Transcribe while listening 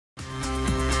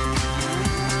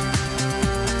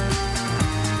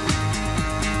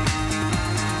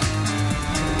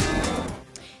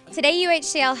Today,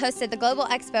 UHCL hosted the Global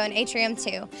Expo in Atrium 2.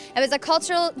 It was a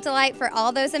cultural delight for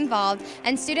all those involved,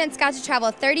 and students got to travel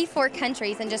 34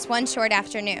 countries in just one short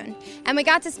afternoon. And we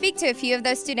got to speak to a few of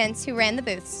those students who ran the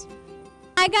booths.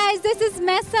 Hi guys, this is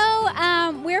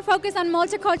Meso. We're focused on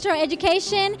multicultural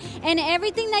education, and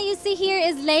everything that you see here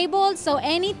is labeled, so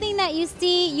anything that you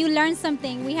see, you learn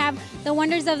something. We have the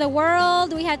wonders of the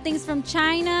world, we have things from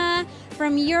China,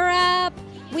 from Europe.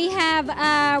 We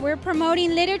have, we're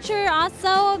promoting literature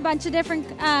also, a bunch of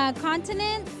different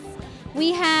continents.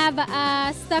 We have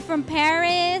stuff from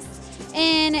Paris,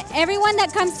 and everyone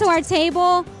that comes to our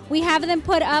table, we have them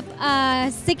put up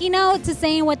a sticky note to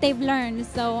saying what they've learned.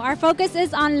 So our focus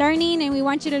is on learning, and we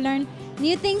want you to learn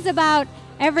new things about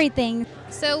everything.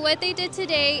 So what they did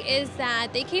today is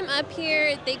that they came up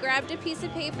here, they grabbed a piece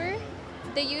of paper,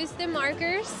 they used the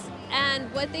markers,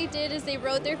 and what they did is they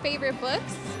wrote their favorite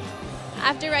books.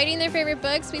 After writing their favorite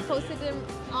books, we posted them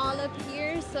all up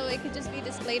here so it could just be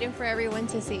displayed and for everyone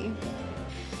to see.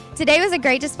 Today was a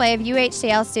great display of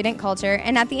UHCL student culture,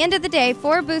 and at the end of the day,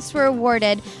 4 booths were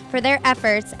awarded for their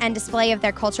efforts and display of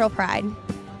their cultural pride.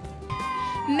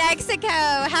 Mexico,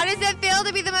 how does it feel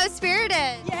to be the most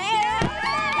spirited? Yeah!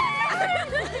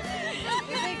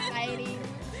 It's exciting.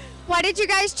 Why did you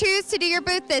guys choose to do your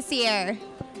booth this year?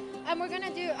 We're gonna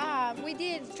do, we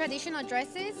did traditional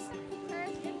dresses.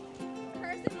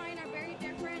 Hers and mine are very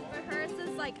different, but hers is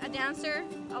like a dancer,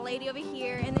 a lady over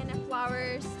here, and then the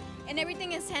flowers, and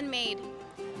everything is handmade.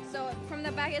 So from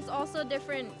the back, it's also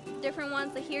different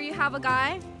ones. Like here you have a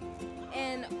guy,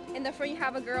 and in the front you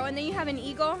have a girl, and then you have an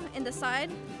eagle in the side.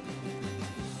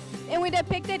 And we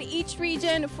depicted each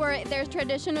region for their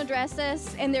traditional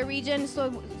dresses in their region.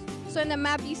 So in the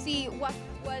map you see what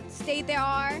state they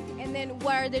are, and then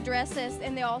what are the dresses,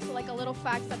 and they also like a little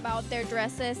facts about their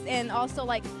dresses, and also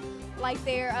like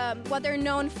their what they're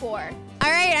known for.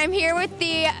 All right, I'm here with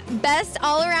the best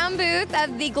all-around booth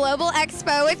of the Global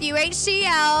Expo with UHCL.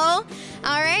 All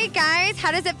right, guys,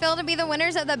 how does it feel to be the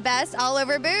winners of the best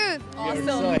all-over booth? Awesome.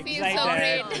 So Feels so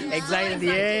great. Excited,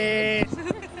 yay!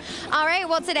 All right,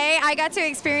 well, today I got to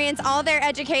experience all their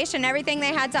education, everything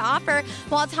they had to offer,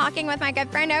 while talking with my good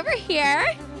friend over here.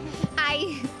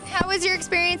 Hi. How was your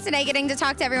experience today getting to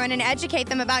talk to everyone and educate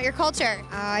them about your culture?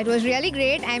 It was really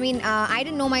great. I mean, I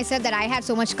didn't know myself that I had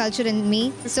so much culture in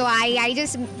me. So I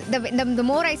just, the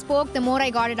more I spoke, the more I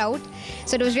got it out.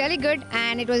 So it was really good,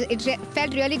 and it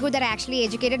felt really good that I actually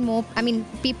educated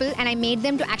people, and I made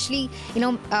them to actually,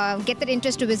 get their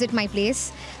interest to visit my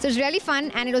place. So it was really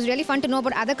fun, and it was really fun to know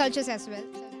about other cultures as well.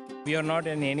 We are not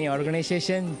in any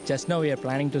organization. Just now we are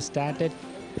planning to start it.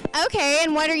 Okay,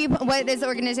 and what is the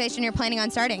organization you're planning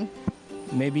on starting?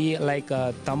 Maybe like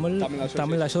a Tamil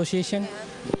Association.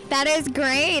 That is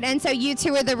great. And so you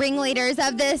two are the ringleaders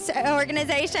of this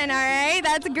organization, all right?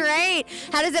 That's great.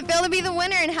 How does it feel to be the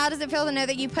winner, and how does it feel to know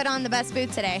that you put on the best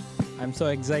booth today? I'm so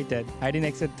excited. I didn't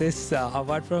expect this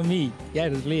award from me. Yeah,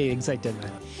 it was really excited,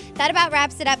 man. That about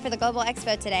wraps it up for the Global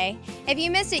Expo today. If you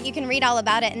missed it, you can read all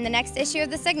about it in the next issue of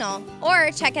The Signal,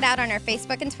 or check it out on our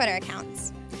Facebook and Twitter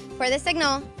accounts. For The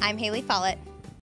Signal, I'm Haley Follett.